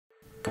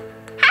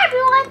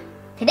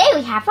Today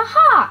we have a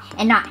haul,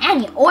 and not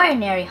any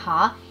ordinary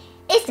haul.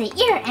 It's the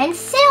year-end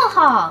sale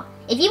haul.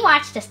 If you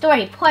watched the store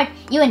report,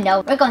 you would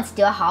know we're going to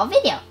do a haul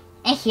video.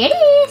 And here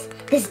it is.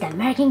 This is the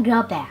American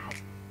Girl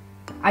bag.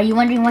 Are you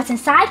wondering what's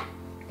inside?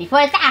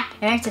 Before that,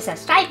 remember to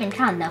subscribe and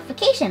turn on the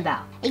notification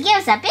bell. And give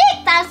us a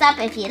big thumbs up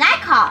if you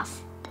like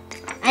hauls.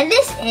 And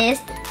this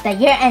is the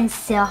year-end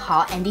sale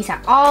haul, and these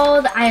are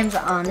all the items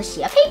on the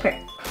sheet of paper.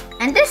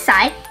 And this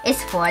side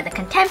is for the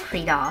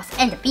contemporary dolls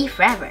and the Be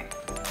Forever.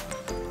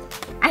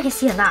 I can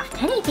see a lot of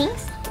tiny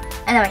things.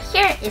 And over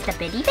here is the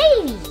Bitty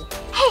Baby.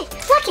 Hey,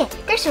 look it!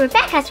 There's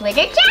Rebecca's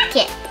winter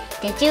jacket.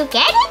 Did you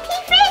get it,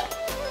 T-Fred?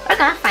 We're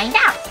gonna find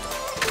out.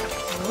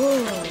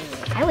 Ooh,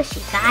 I wish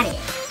you got it.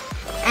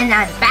 And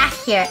on the back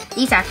here,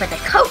 these are for the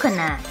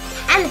coconut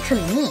and the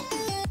truly neat.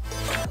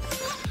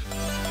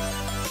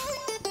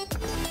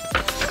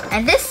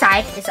 And this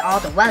side is all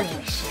the welly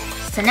wishes.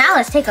 So now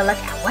let's take a look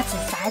at what's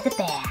inside the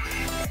bag.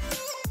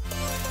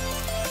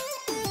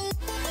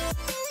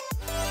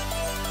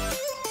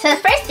 So the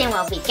first thing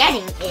we'll be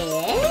getting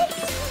is...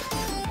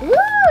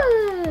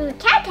 Ooh!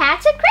 Countdown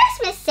to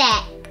Christmas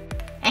set!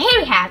 And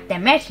here we have the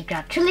American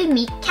Girl Truly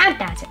Meat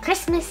Countdown to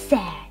Christmas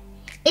set.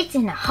 It's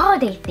in a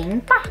holiday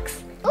themed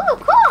box. Ooh,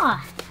 cool!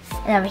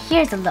 And over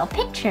here's a little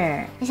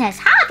picture. It says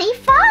holiday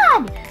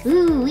fun!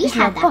 Ooh, we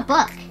have that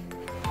book.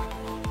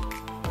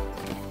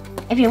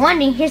 If you're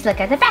wondering, here's a look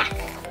at the back.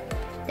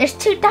 There's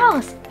two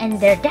dolls and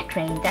they're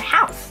decorating their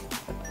house.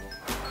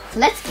 So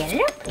let's get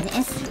it open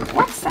and see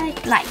what's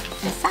like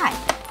inside.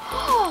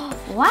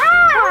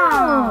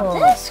 Wow!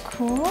 That's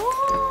cool.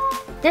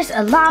 There's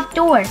a lot of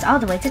doors all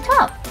the way to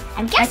 12.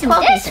 I'm guessing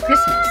 12 days of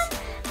Christmas.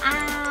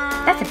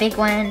 That's a big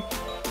one.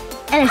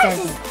 And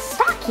there's a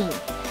stocking.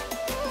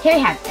 Here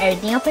we have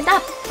everything opened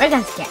up. We're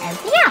going to get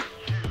everything out.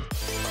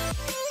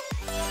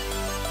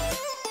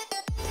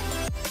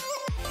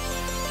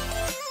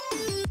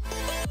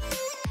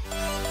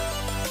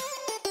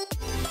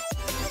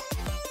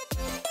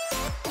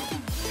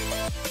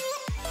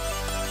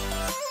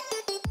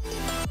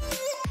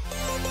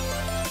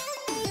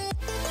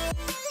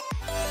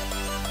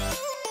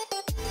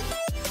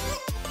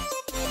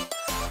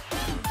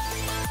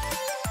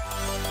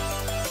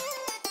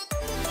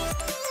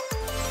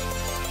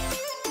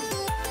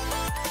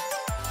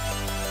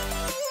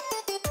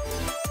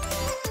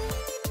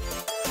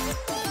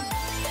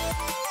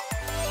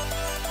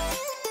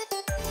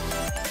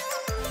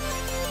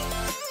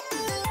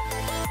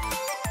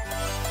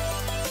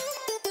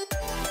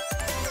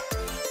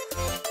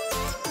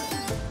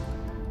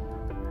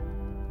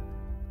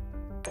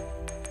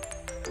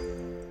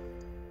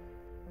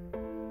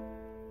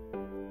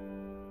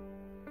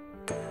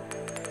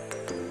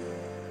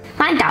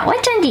 Find out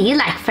which one do you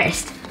like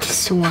first.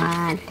 This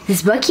one.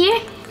 This book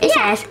here? It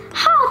says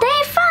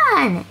holiday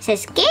fun. It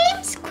says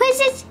games,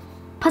 quizzes,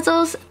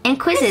 puzzles, and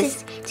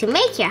quizzes to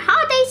make your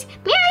holidays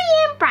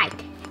merry and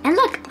bright. And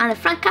look, on the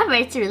front cover,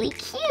 it's really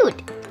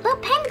cute. Little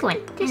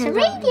penguin. There's a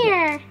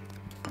reindeer.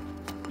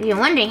 If you're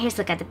wondering, here's a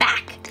look at the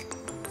back.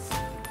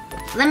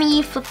 Let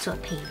me flip to a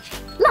page.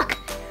 Look,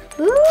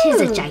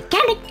 here's a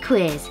gigantic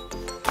quiz.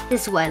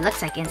 This is what it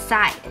looks like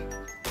inside.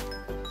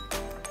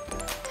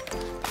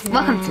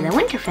 Welcome to the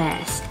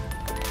Winterfest.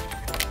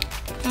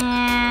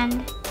 And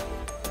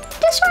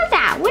this one's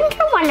at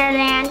Winter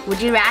Wonderland.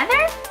 Would you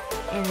rather?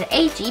 And the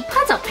AG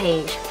puzzle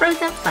page,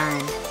 Frozen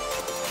Fun.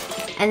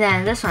 And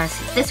then this one's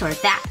this or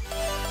that.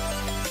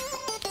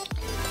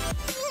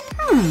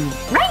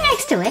 Right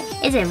next to it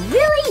is a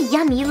really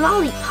yummy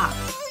lollipop.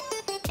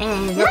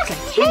 And it looks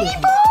like candy.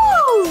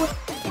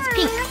 It's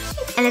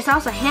pink. And there's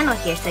also a handle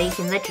here so you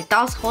can let your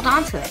dolls hold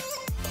on to it.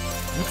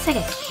 It looks like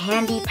a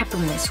candy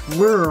peppermint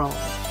swirl.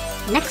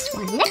 Next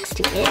one next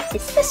to it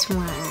is this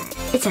one.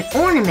 It's an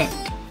ornament.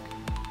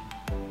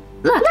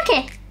 Look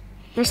it.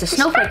 There's a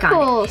snowflake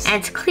on it, and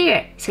it's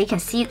clear, so you can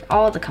see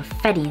all the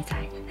confetti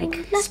inside,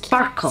 like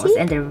sparkles,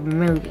 and they're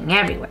moving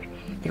everywhere.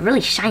 They're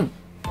really shiny.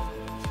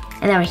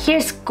 And over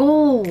here's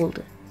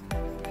gold.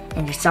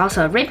 And there's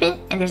also a ribbon,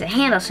 and there's a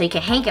handle so you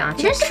can hang it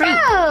onto a tree.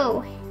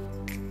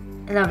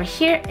 And over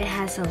here it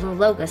has a little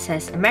logo that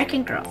says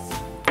American Girl.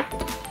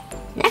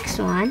 Next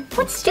one.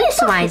 What's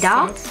this, my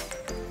doll?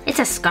 It's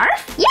a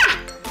scarf? Yeah!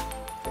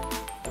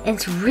 And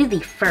it's really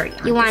furry.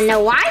 You want to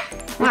know why?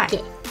 Why?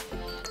 Okay.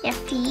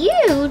 If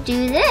you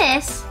do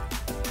this,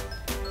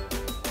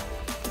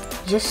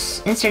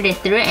 just insert it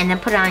through it and then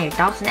put it on your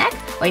doll's neck,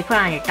 or you put it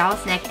on your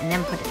doll's neck and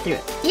then put it through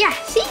it. Yeah,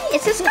 see?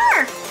 It's a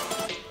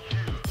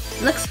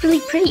scarf. Looks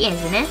really pretty,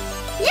 isn't it?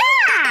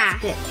 Yeah!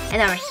 Good.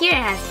 And over here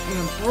it has an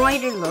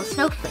embroidered little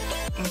snowflake,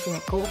 and it's in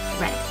a gold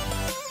thread.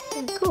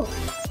 Cool.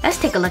 Let's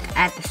take a look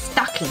at the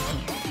stocking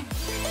here.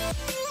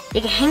 You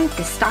can hang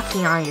the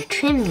stocking on your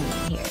chimney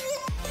here.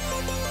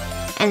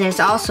 And there's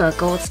also a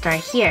gold star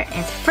here, and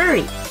it's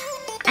furry.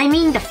 I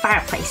mean the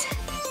fireplace.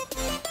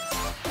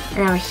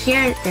 And over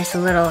here, there's a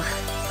little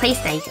place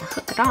that you can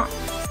hook it on.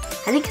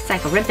 I think it's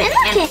like a ribbon.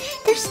 And look,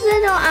 there's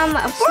little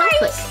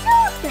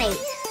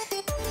snowflakes.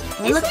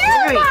 It looks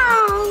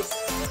snowballs.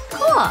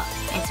 Cool.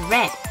 It's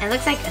red. It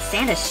looks like a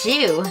Santa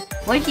shoe.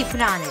 What if you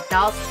put it on your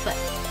doll's foot?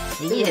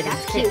 See,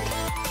 that's cute.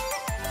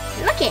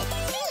 Look at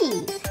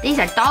these. These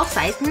are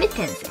doll-sized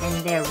mittens,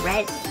 and they're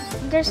red.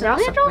 There's a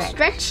little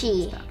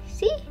stretchy.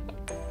 See?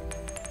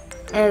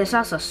 And there's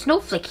also a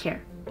snowflake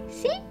here.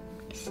 See?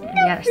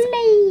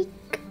 Snowflake.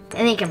 And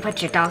then you can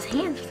put your doll's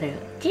hands through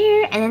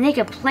there, and then they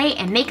can play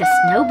and make a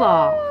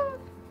snowball.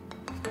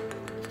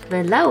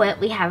 Below it,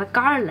 we have a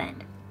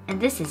garland. And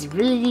this is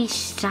really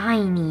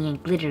shiny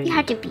and glittery. You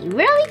have to be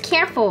really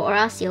careful or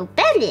else you'll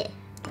bend it.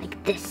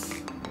 Like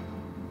this.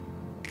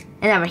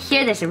 And over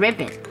here, there's a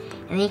ribbon.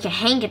 And you can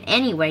hang it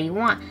anywhere you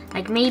want.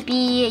 Like maybe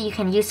you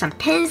can use some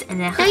pins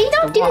and then No, you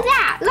don't do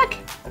that. Look.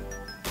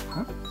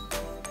 Huh?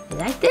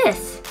 Like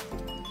this.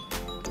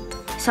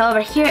 So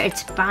over here,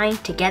 it's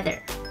bind together.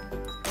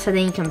 So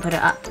then you can put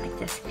it up like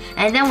this.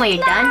 And then when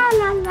you're done,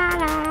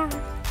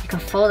 you can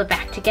fold it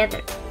back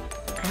together.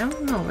 I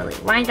don't know really.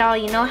 Wine doll,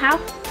 you know how?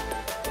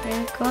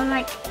 Go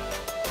like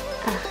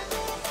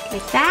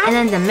that. And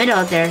then in the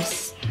middle,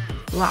 there's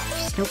lots of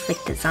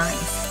snowflake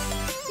designs.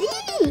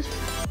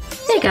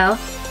 There you go.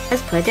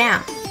 Let's put it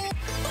down.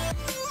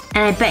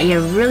 And I bet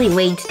you're really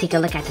waiting to take a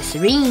look at this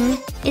ring.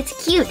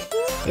 It's cute.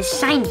 It's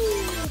shiny.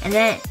 And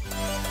then,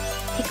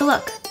 take a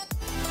look.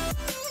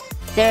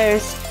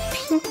 There's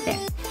pink there.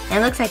 And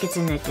it looks like it's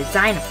in the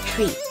design of a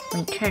tree. When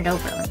you turn it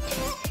over,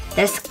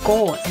 there's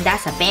gold. And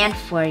that's a band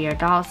for your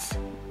doll's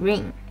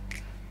ring.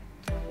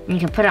 And you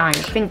can put it on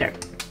your finger.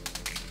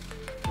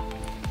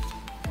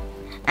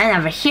 And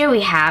over here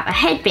we have a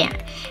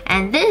headband.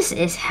 And this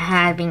is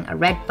having a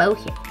red bow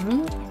here. I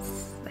mean,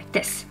 it's like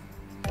this.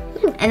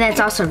 And then it's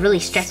also really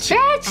stretchy.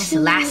 It's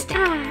elastic.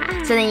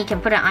 So then you can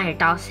put it on your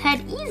doll's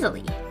head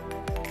easily.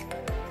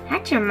 It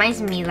actually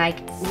reminds me like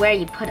where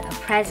you put a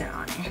present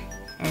on it.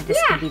 And this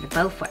could be the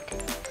bow for it.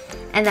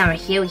 And over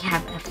here we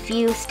have a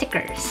few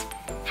stickers.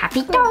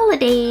 Happy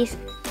Holidays.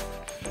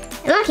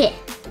 Look it.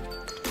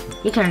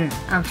 You can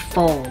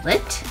unfold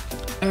it.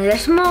 And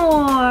there's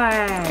more.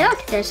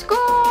 Look, there's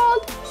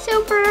gold,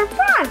 silver,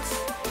 bronze.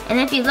 And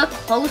if you look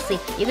closely,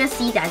 you can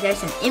see that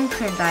there's an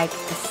imprint like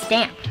a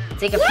stamp.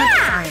 So you can put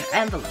this on your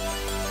envelope.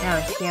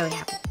 And over here we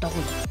have a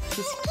dolly.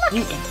 She's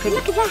cute and pretty.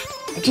 Look at that.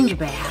 A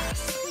gingerbread house.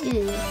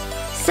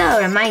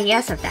 So reminding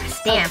us of that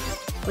stamp,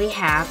 we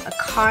have a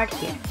card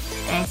here.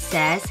 And it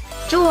says,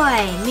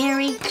 Joy,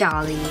 Merry,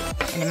 Jolly,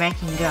 an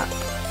American Girl.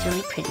 It's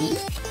really pretty.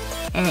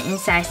 And the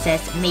inside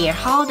says, may your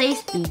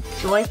holidays be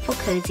joyful,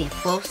 cozy, and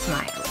full of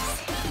smiles.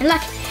 And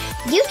look,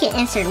 you can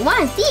insert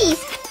one of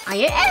these on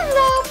your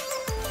envelope.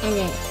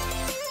 And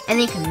then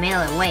you can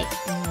mail it away.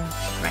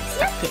 Right,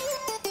 stuff it.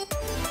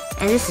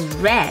 And this is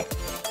red.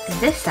 And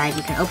this side,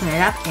 you can open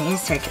it up and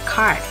insert your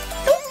card.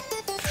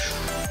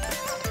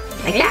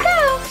 Like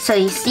that. So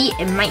you see,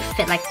 it might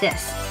fit like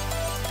this.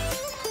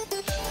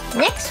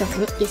 Next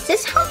one is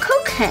this hot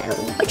cocoa,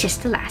 which is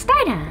the last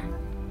item.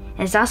 And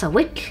there's also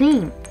whipped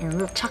cream and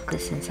little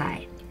chocolates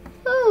inside.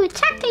 Ooh,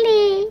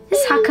 chocolate.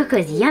 This hot cocoa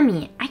is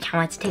yummy. I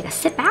can't wait to take a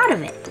sip out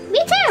of it.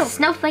 Me too.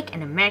 Snowflake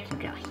and American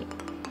Girl here.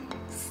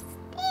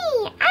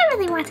 I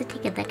really want to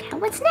take a look at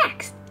what's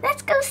next.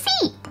 Let's go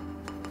see.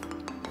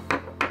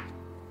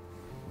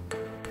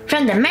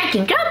 From the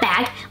American Girl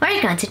bag,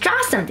 we're going to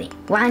draw something.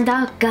 Wine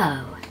doll,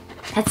 go.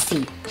 Let's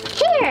see.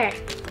 Here.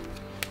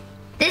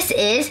 This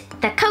is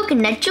the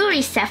coconut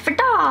jewelry set for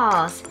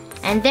dolls.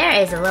 And there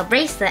is a little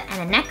bracelet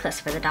and a necklace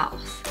for the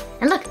dolls.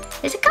 And look,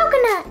 there's a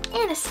coconut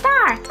and a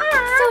star.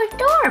 So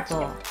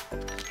adorable.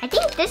 I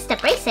think this is the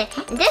bracelet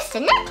and this is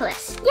the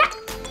necklace. Yeah,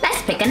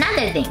 let's pick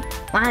another thing.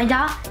 Wine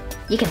doll,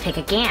 you can pick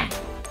again.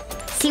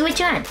 See which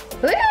one.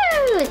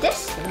 Ooh,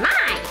 this is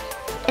mine.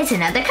 It's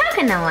another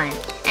coconut one.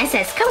 And it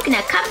says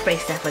coconut cup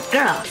bracelet for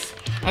girls.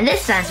 And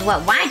this one's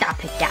what Wine doll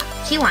picked out.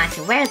 She wanted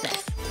to wear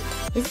this.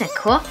 Isn't it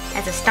cool?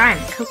 As a star in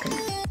the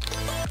coconut.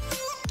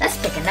 Let's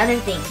pick another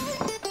thing.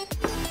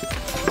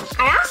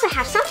 I also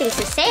have something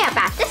to say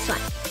about this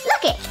one.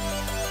 Look it.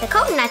 The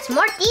coconut's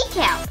more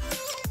detailed.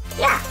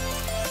 Yeah.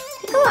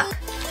 Take a look.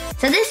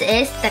 So this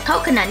is the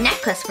coconut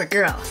necklace for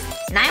girls.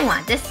 And I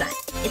want this one.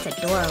 It's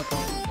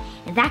adorable.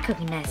 And that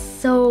coconut is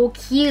so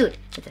cute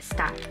with a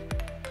star.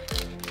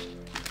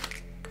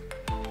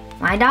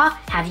 Wine doll,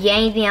 have you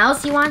anything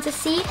else you want to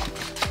see?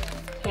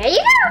 Here you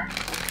go.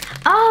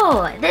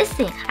 Oh, this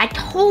thing. I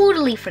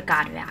totally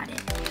forgot about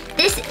it.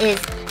 This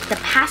is the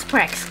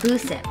Passport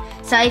exclusive.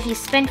 So if you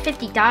spend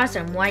 $50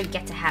 or more, you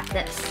get to have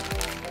this.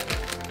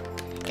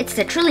 It's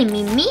the Truly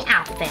Me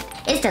outfit.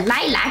 It's the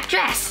lilac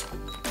dress.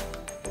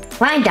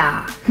 Wine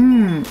doll,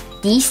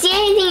 do you see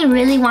anything you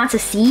really want to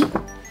see?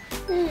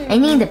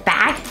 Anything in the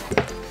bag?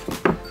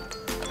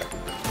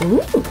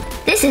 Ooh,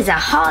 this is a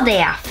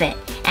holiday outfit.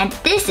 And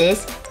this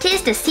is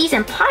Tis the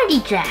Season party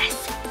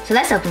dress. So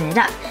let's open it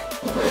up.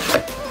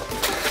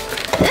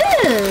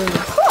 Ooh,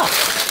 cool.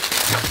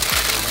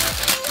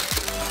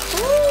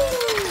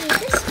 Ooh,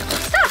 this is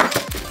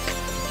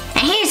stuff.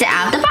 And here's it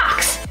out of the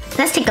box.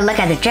 Let's take a look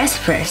at the dress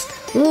first.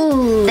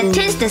 Ooh. The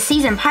Tis the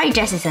Season party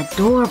dress is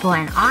adorable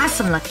and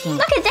awesome looking.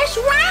 Look at there's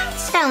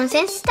rhinestones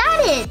and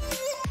studs.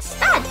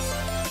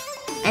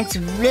 And it's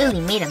really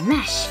made of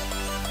mesh.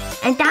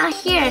 And down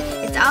here,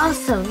 it's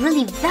also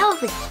really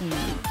velvety.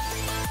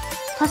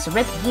 plus a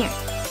ribbon here.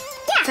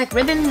 Yeah. It's like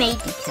ribbon made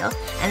detail.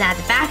 And at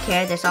the back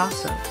here, there's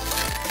also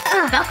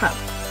Velcro.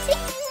 See?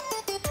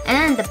 And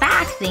then the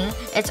back thing,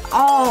 it's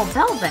all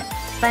velvet.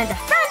 But in the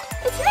front,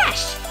 it's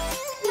mesh.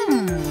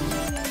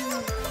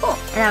 Cool.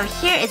 And over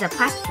here is a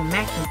plastic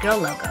American Girl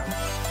logo.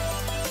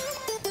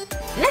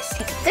 Let's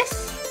take this.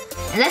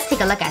 And let's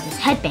take a look at this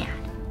headband.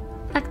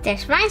 Look,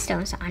 there's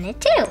rhinestones on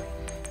it too.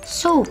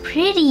 So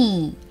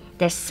pretty.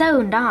 They're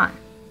sewn on.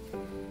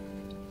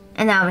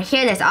 And over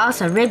here, there's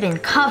also a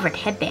ribbon-covered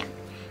headband.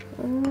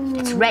 Ooh.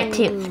 It's red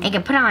too, and you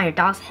can put it on your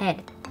doll's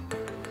head.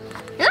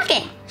 Look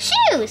it,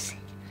 shoes.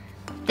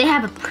 They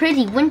have a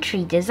pretty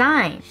wintry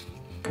design.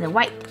 And they're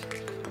white.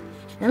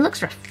 And it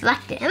looks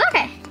reflective. And look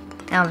it.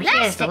 And over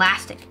here is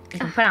elastic. You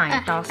can put it on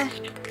your doll's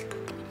head.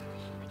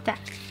 Like that.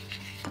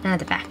 And at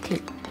the back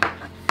too.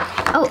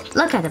 Oh,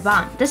 look at the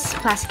bottom. This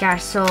plastic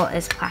outsole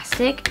is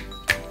plastic.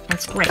 And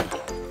it's great.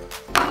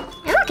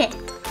 And look it.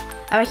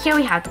 Over here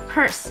we have the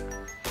purse.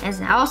 And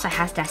it also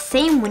has that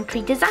same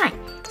wintry design.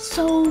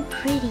 So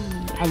pretty.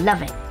 I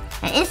love it.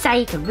 And inside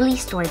you can really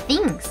store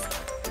things.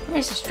 And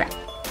there's a strap.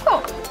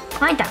 Cool.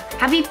 Find out.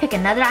 How about you pick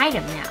another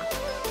item now?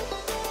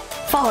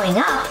 Following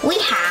up, we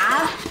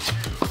have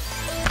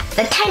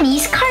the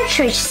tennis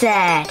cartridge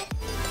set.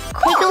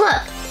 Cool. Take a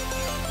look.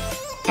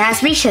 It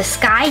has Reach the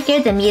Sky,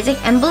 Hear the Music,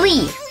 and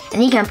Believe.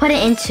 And you can put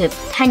it into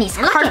tennis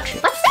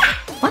cartridge. What's that?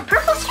 What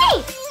purple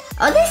string?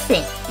 Oh, this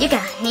thing. You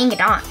can hang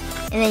it on.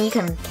 And then you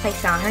can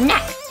place it on her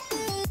neck.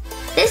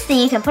 This thing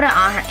you can put it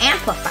on her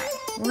amplifier.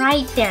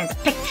 Right there in the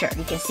picture,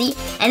 you can see.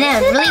 And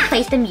then it really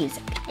plays the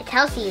music. It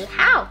tells you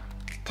how.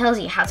 It tells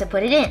you how to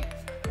put it in.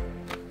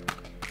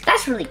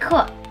 That's really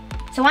cool.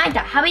 So how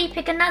about you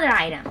pick another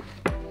item?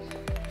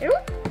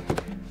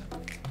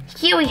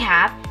 Here we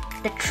have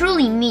the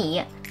Truly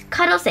Me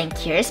Cuddles and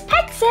Cures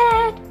pet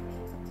set.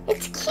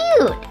 It's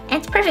cute and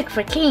it's perfect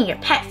for carrying your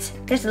pets.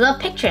 There's a little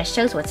picture that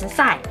shows what's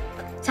inside.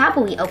 So how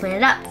about we open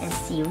it up and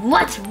see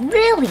what's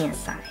really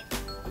inside?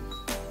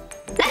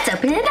 Let's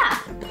open it up.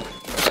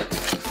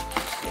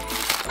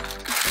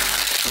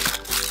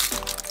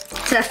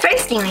 So the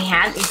first thing we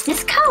have is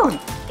this cone.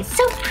 It's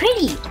so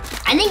pretty.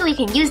 I think we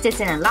can use this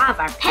in a lot of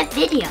our pet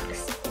videos.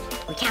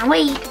 We can't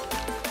wait.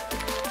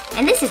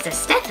 And this is a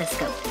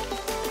stethoscope.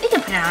 We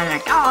can put it on our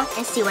dog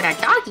and see what our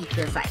doggy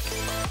feels like.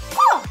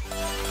 Whoa!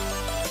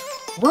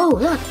 Whoa,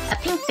 look, a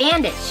pink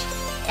bandage.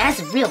 It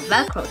has real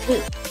Velcro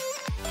too.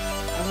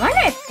 I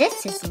wonder if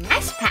this is an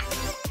ice pack.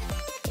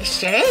 It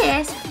sure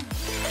is.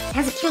 It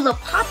has a cute little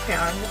paw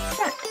print on the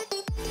front.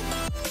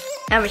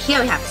 Over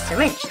here we have a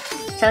syringe,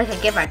 so we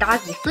can give our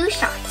doggy flu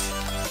shots.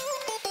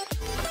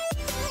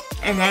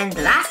 And then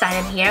the last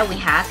item here we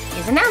have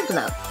is an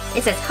envelope.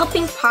 It says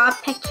Helping Paw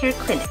Pet Care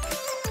Clinic.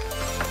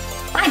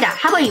 Find out,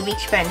 how about you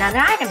reach for another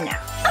item now?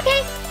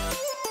 Okay.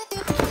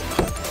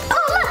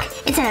 Oh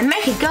look, it's an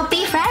American Girl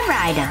Be Forever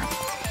item.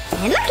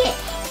 And look it,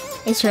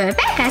 it's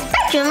Rebecca's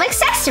bedroom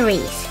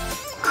accessories.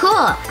 Cool,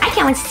 I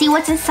can't wait to see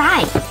what's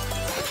inside.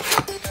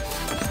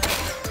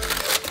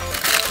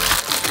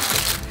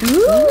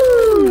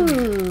 Ooh,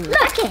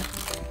 look it.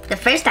 The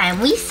first item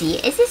we see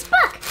is this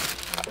book.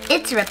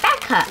 It's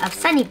Rebecca of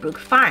Sunnybrook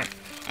Farm.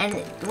 And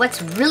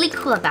what's really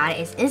cool about it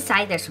is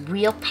inside there's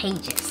real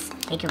pages.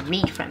 You can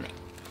read from it.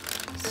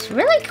 It's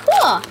really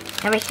cool.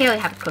 Over here we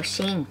have a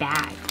crocheting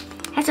bag.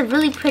 It has a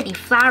really pretty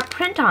flower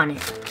print on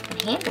it.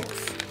 And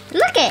handles.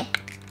 Look it.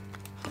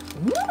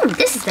 Ooh,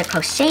 this is the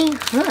crocheting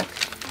hook.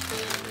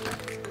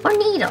 Or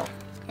needle.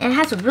 And it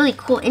has a really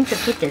cool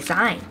intricate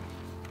design.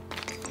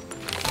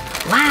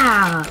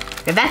 Wow,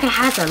 Rebecca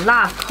has a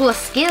lot of cool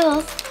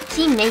skills.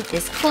 She made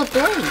this cool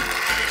bling.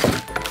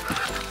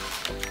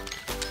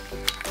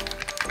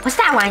 What's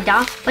that, Wine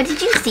Doll? What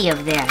did you see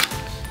over there?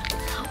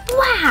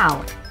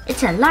 Wow,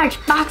 it's a large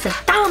box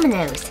of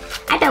dominoes.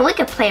 I bet we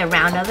could play a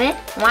round of it.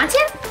 Want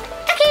to?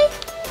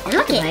 Okay.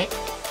 Look it.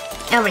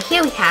 Over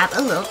here we have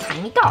a little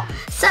tiny doll.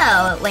 So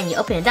when you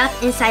open it up,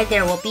 inside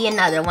there will be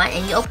another one,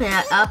 and you open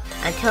it up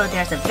until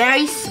there's a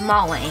very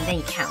small one, and then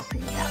you can't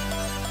open it up.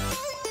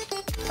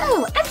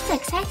 Oh, I'm so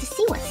excited to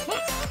see what's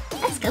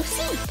next. Let's go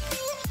see.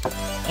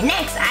 And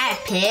next I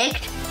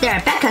picked the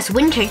Rebecca's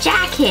winter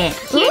jacket.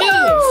 Here it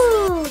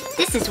is.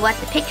 This is what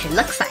the picture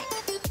looks like.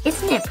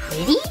 Isn't it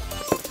pretty?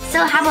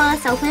 So how about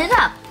let's open it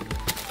up.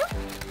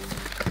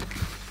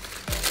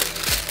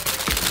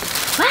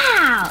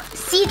 Wow,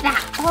 see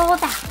that, all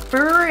that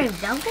fur and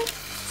velvet?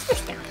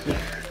 Switch down here.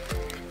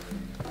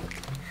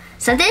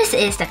 So this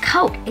is the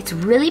coat. It's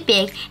really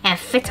big and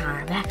fits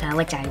on Rebecca,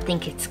 which I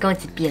think it's going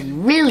to be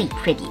really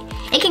pretty.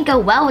 It can go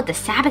well with the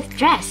Sabbath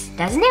dress,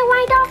 doesn't it,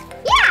 Wine Doll?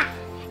 Yeah!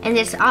 And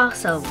there's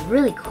also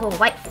really cool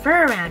white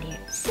fur around here.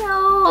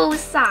 So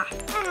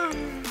soft.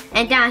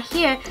 And down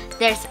here,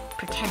 there's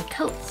pretend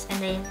coats, and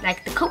they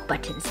like the coat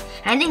buttons.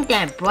 And I think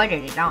they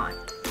embroidered it on.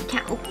 You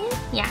can't open it?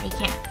 Yeah, you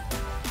can.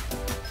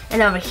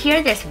 And over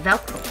here, there's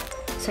Velcro,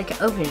 so you can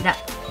open it up.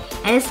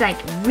 And it's like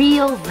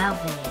real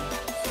velvet.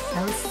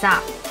 So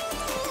soft.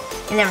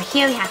 And over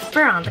here we have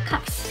fur on the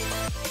cuffs.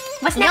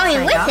 What's next,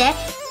 going with Doll? it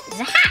is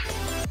a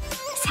hat.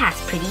 This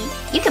hat's pretty.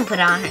 You can put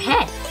it on her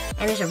head.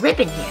 And there's a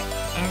ribbon here.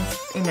 and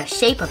it's in the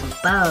shape of a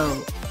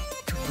bow.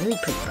 It's a really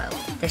pretty bow.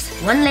 There's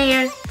 1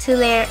 layer, 2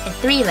 layer, and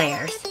 3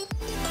 layers.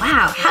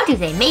 Wow, how do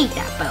they make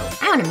that bow?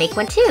 I want to make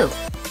one too.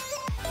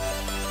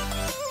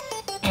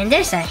 And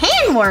there's a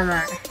hand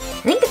warmer.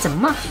 I think it's a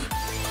muff.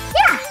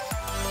 Yeah.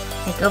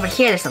 Like over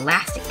here, there's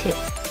elastic too.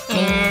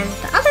 And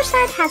the other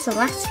side has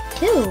elastic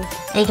too.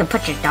 And you can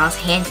put your doll's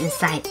hands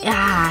inside.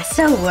 Ah,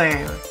 so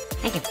warm.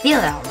 I can feel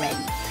it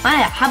already.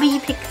 Wow, how about you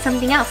pick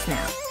something else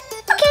now?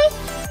 Okay.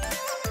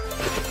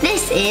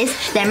 This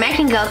is the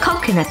American Girl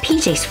coconut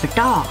PJs for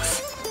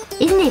dolls.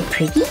 Isn't it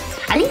pretty?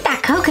 I think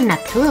that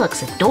coconut pillow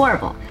looks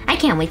adorable. I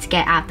can't wait to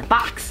get it out of the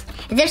box.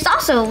 And there's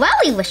also a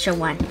Welly Wisher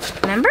one.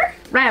 Remember?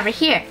 Right over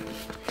here.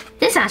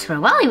 This one's for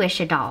Welly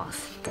Wisher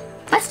dolls.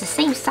 That's the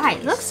same size.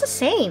 It looks the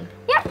same.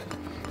 Yep.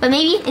 But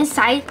maybe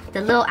inside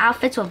the little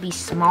outfits will be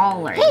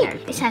smaller. Hey, and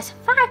everything. this has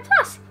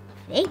 5+,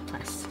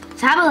 8+.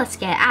 So how about let's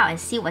get it out and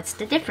see what's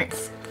the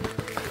difference.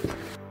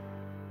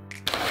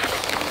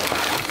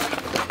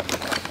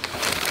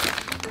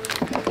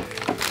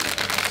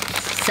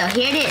 So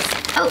here it is.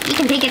 Oh, you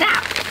can take it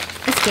out.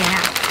 Let's get it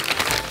out.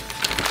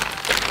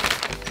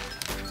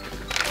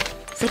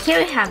 So here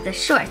we have the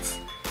shorts.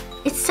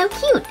 It's so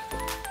cute.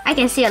 I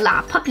can see a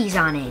lot of puppies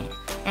on it.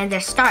 And they're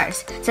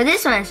stars. So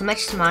this one is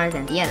much smaller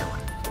than the other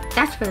one.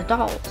 That's for the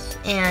dolls.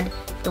 And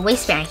the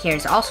waistband here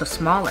is also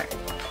smaller.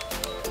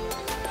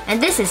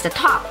 And this is the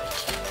top.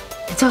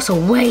 It's also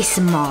way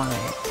smaller.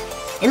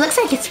 It looks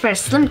like it's for a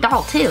slim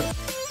doll too.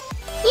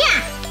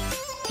 Yeah.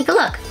 Take a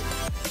look.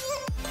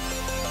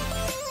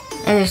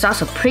 And there's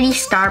also pretty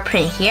star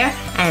print here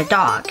and a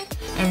dog.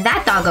 And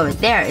that dog over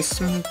there is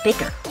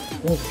bigger.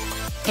 Whoa.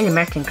 An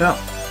American Girl.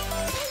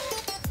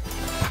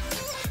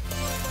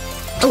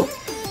 Oh,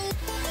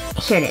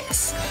 here it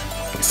is.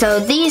 So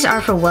these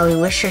are for Welly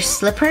Wisher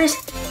slippers,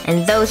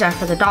 and those are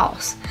for the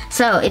dolls.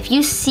 So if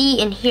you see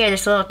in here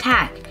this little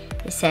tag,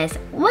 it says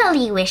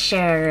Welly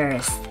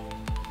Wishers.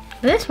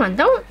 This one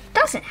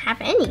doesn't have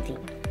anything.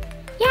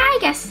 Yeah, I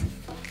guess.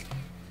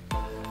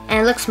 And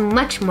it looks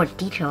much more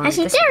detailed. I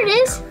see, there it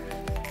is.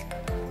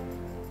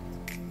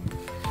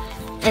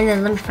 And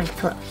then let me find the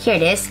pillow. Here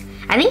it is.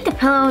 I think the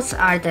pillows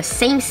are the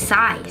same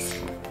size.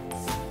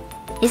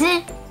 Isn't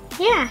it?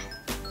 Yeah.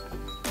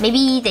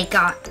 Maybe they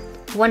got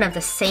one of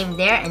the same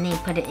there and then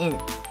put it in.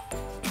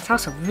 It's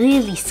also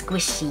really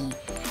squishy.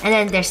 And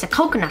then there's a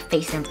coconut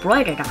face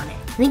embroidered on it.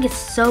 I think it's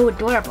so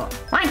adorable.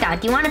 Why,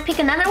 Dad? Do you want to pick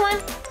another one?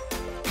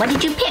 What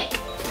did you pick?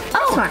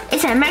 Oh,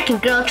 it's an American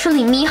Girl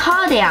Truly Me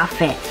holiday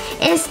outfit.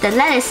 It's the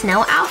Let It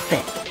Snow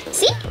outfit.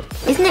 See?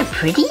 Isn't it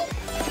pretty?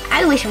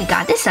 I wish we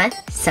got this one.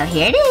 So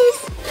here it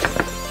is.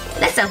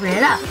 Let's open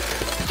it up.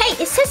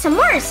 Hey, it says some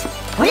words.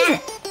 What is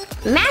it?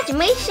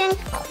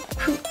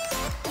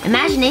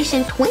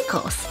 Imagination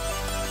twinkles.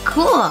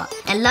 Cool.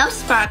 And love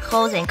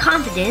sparkles and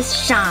confidence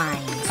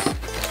shines.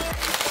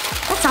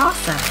 That's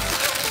awesome.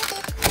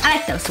 I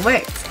like those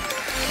words.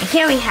 And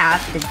here we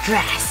have the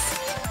dress.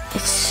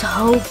 It's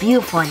so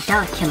beautiful and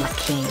delicate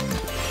looking.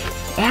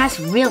 It has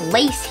real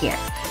lace here.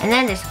 And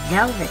then there's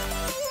velvet.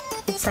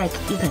 It's like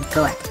you can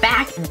go at the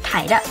back and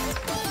tie it up.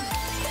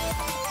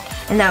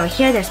 And over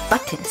here there's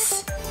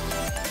buttons.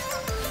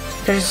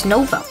 There's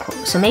no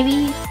Velcro. So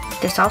maybe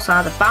there's also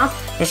on the bottom,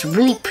 there's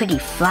really pretty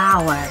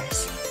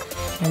flowers.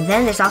 And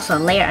then there's also a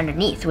layer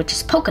underneath, which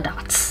is polka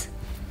dots,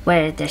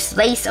 where there's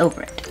lace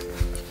over it.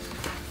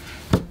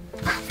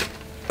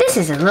 This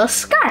is a little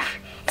scarf.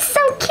 It's so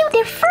cute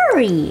and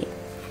furry.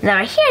 And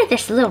over here,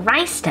 there's little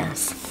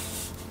rhinestones.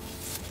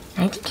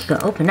 I think you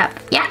can open up.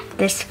 Yeah,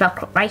 there's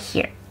Velcro right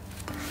here.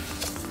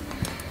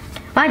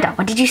 Wanda,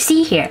 what did you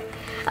see here?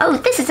 Oh,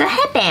 this is a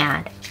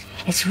headband.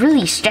 It's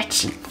really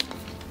stretchy.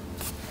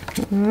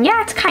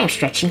 Yeah, it's kind of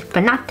stretchy,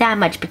 but not that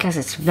much because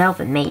it's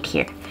velvet made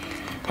here.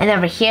 And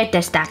over here,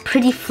 there's that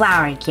pretty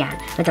flower again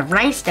with a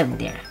rhinestone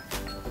there.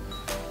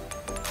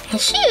 And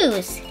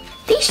shoes.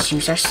 These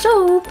shoes are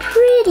so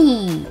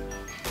pretty.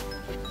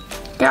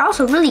 They're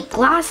also really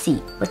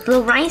glossy with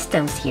little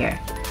rhinestones here.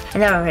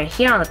 And then over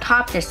here on the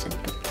top, there's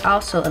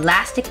also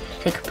elastic so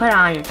you can put it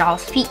on your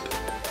doll's feet.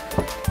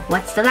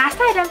 What's the last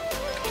item?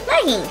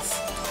 Leggings.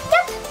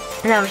 Yep.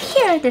 And over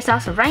here, there's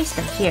also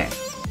rhinestone here.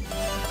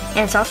 And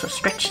it's also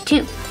stretchy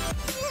too.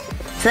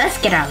 So let's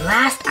get our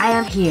last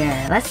item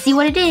here. Let's see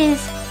what it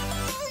is.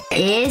 It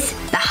is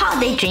the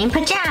Holiday Dream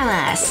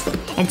Pajamas.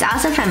 It's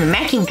also from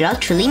American Girl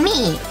Truly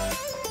Me.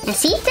 And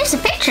see, there's a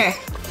picture.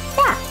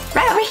 Yeah,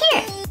 right over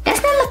here.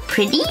 Doesn't that look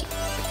pretty?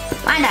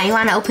 Wanda, you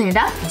want to open it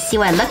up and see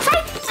what it looks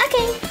like?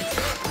 Okay.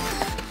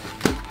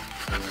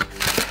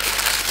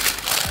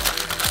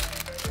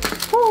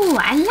 Ooh,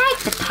 I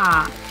like the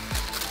top.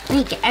 Let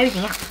me get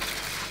everything out.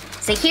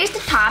 So here's the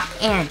top,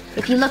 and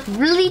if you look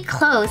really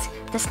close,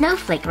 the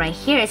snowflake right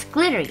here is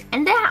glittery,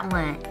 and that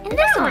one, and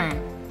this one.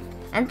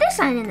 And this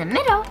one in the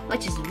middle,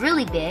 which is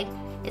really big,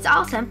 is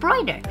also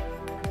embroidered.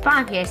 The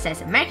bottom here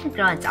says American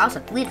Girl, and it's also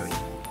glittery.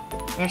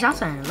 And there's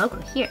also a logo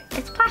here.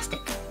 It's plastic.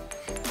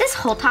 This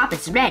whole top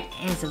is red,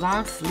 and it's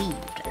long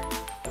sleeved.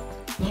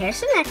 And here's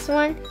the next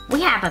one.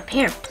 We have a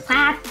pair of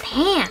plaid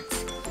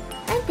pants.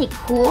 Aren't they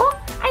cool?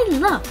 I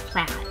love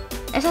plaid.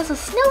 There's also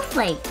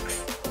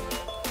snowflakes.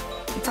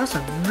 It's also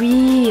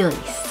really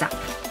soft.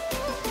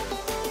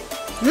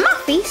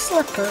 Muffy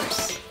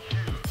slippers.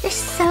 They're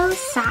so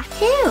soft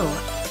too.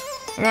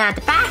 And then at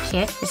the back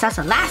here, there's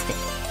also elastic,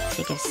 so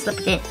you can slip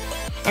it in.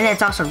 And then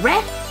it's also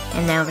red,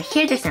 and then over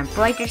here there's an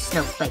embroidered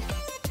snowflake.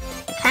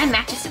 It kind of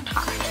matches the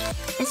top.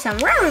 And some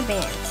rubber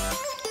bands.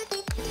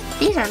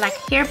 These are like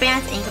hair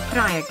bands, and you can put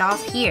on your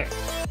dolls here.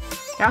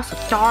 They're also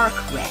dark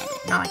red,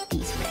 not like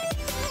these red.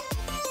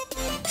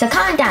 So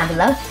comment down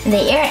below in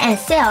the year-end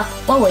sale,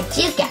 what would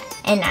you get?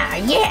 In our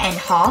year-end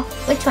haul,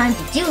 which one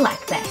did you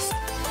like best?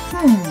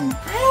 I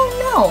don't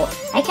know.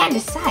 I can't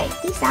decide.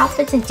 These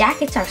outfits and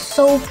jackets are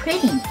so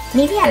pretty.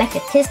 Maybe I like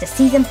the Tis the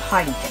Season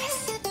party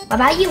dress. What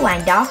about you,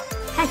 Wine Doll?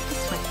 I like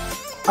this one.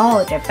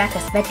 Oh, the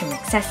Rebecca's bedroom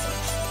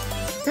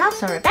accessories. And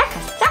also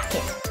Rebecca's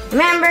jacket.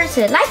 Remember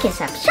to like and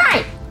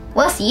subscribe.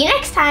 We'll see you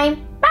next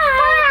time.